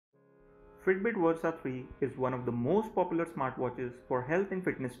Fitbit Versa 3 is one of the most popular smartwatches for health and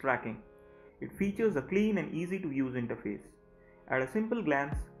fitness tracking. It features a clean and easy to use interface. At a simple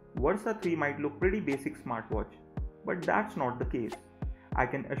glance, Versa 3 might look pretty basic smartwatch, but that's not the case. I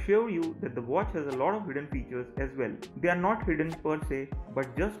can assure you that the watch has a lot of hidden features as well. They are not hidden per se,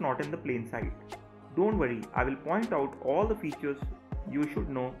 but just not in the plain sight. Don't worry, I will point out all the features you should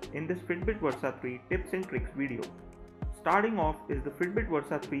know in this Fitbit Versa 3 tips and tricks video. Starting off is the Fitbit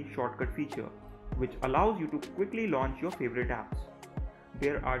Versa 3 shortcut feature, which allows you to quickly launch your favorite apps.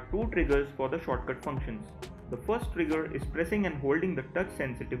 There are two triggers for the shortcut functions. The first trigger is pressing and holding the touch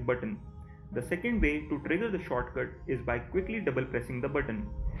sensitive button. The second way to trigger the shortcut is by quickly double pressing the button.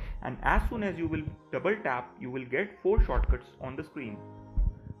 And as soon as you will double tap, you will get 4 shortcuts on the screen.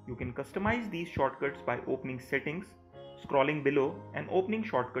 You can customize these shortcuts by opening settings, scrolling below and opening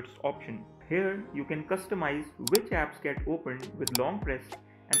shortcuts option. Here you can customize which apps get opened with long press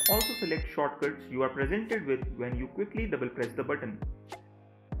and also select shortcuts you are presented with when you quickly double press the button.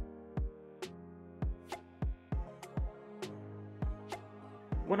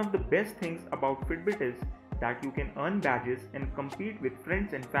 One of the best things about Fitbit is that you can earn badges and compete with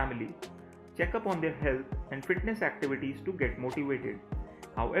friends and family, check up on their health and fitness activities to get motivated.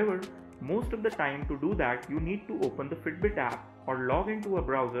 However, most of the time to do that you need to open the Fitbit app or log into a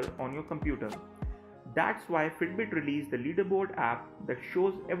browser on your computer. That's why Fitbit released the leaderboard app that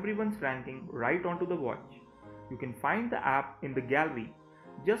shows everyone's ranking right onto the watch. You can find the app in the gallery.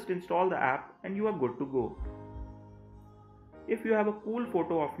 Just install the app and you are good to go. If you have a cool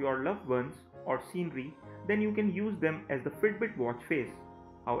photo of your loved ones or scenery, then you can use them as the Fitbit watch face.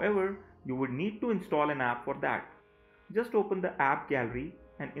 However, you would need to install an app for that. Just open the app gallery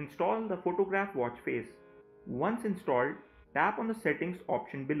and install the photograph watch face. Once installed, tap on the settings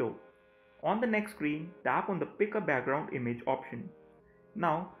option below. On the next screen, tap on the pick a background image option.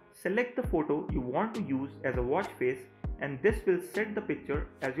 Now, select the photo you want to use as a watch face and this will set the picture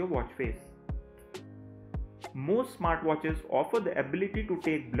as your watch face. Most smartwatches offer the ability to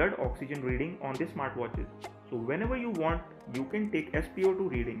take blood oxygen reading on the smartwatches. So whenever you want, you can take SpO2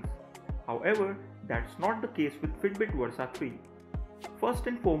 readings. However, that's not the case with Fitbit Versa 3. First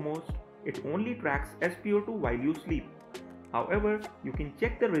and foremost, it only tracks SpO2 while you sleep. However, you can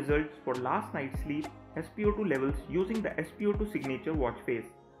check the results for last night's sleep SpO2 levels using the SpO2 signature watch face.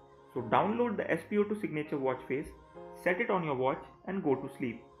 So download the SpO2 signature watch face, set it on your watch and go to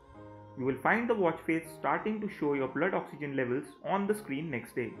sleep. You will find the watch face starting to show your blood oxygen levels on the screen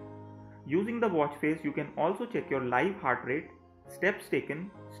next day. Using the watch face, you can also check your live heart rate, steps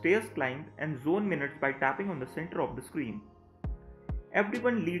taken, stairs climbed and zone minutes by tapping on the center of the screen.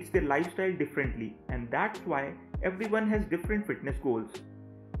 Everyone leads their lifestyle differently and that's why everyone has different fitness goals.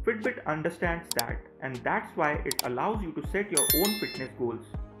 Fitbit understands that and that's why it allows you to set your own fitness goals.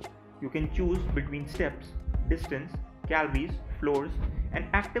 You can choose between steps, distance, calories, floors and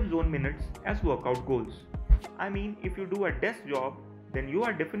active zone minutes as workout goals. I mean, if you do a desk job, then you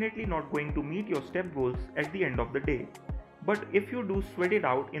are definitely not going to meet your step goals at the end of the day. But if you do sweat it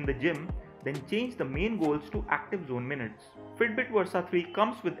out in the gym, then change the main goals to active zone minutes. Fitbit Versa 3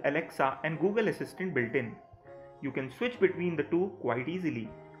 comes with Alexa and Google Assistant built in. You can switch between the two quite easily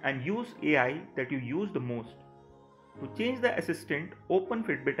and use AI that you use the most. To change the assistant, open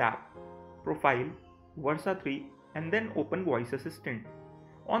Fitbit app, Profile, Versa 3 and then open Voice Assistant.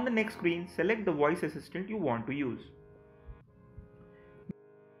 On the next screen, select the voice assistant you want to use.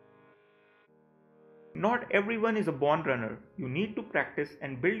 Not everyone is a born runner. You need to practice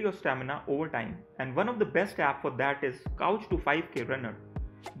and build your stamina over time. And one of the best apps for that is Couch to 5K Runner,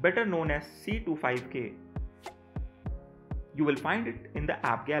 better known as C25K. You will find it in the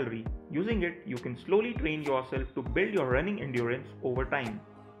app gallery. Using it, you can slowly train yourself to build your running endurance over time.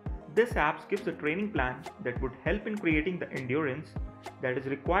 This app gives a training plan that would help in creating the endurance that is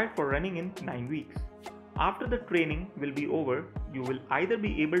required for running in 9 weeks. After the training will be over, you will either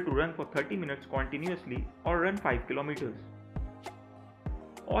be able to run for 30 minutes continuously or run 5 kilometers.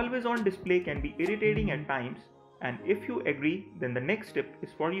 Always on display can be irritating at times, and if you agree, then the next step is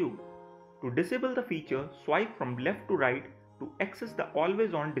for you. To disable the feature, swipe from left to right to access the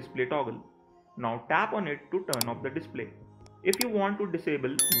always on display toggle. Now tap on it to turn off the display. If you want to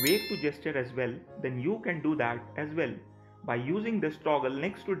disable wake to gesture as well, then you can do that as well by using this toggle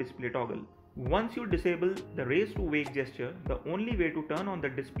next to display toggle. Once you disable the raise to wake gesture, the only way to turn on the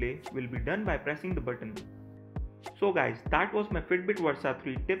display will be done by pressing the button. So guys, that was my Fitbit Versa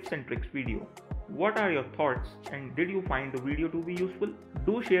 3 tips and tricks video. What are your thoughts and did you find the video to be useful?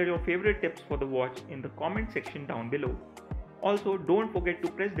 Do share your favorite tips for the watch in the comment section down below. Also, don't forget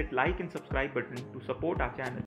to press that like and subscribe button to support our channel.